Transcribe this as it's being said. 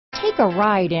Take a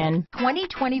ride in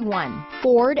 2021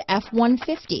 Ford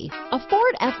F-150. A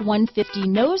Ford F-150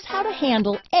 knows how to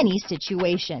handle any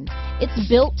situation. It's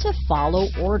built to follow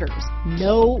orders,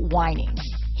 no whining.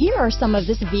 Here are some of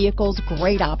this vehicle's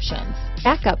great options: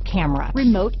 backup camera,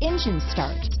 remote engine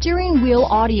start, steering wheel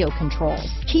audio controls,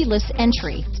 keyless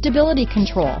entry, stability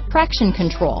control, traction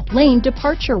control, lane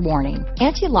departure warning,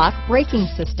 anti-lock braking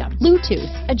system, Bluetooth,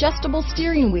 adjustable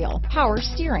steering wheel, power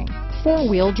steering,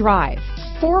 four-wheel drive,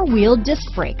 four-wheel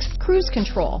disc brakes, cruise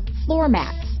control, floor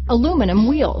mats, aluminum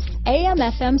wheels,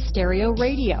 AM/FM stereo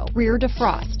radio, rear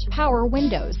defrost, power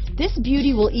windows. This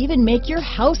beauty will even make your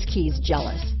house keys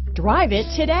jealous. Drive it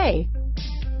today.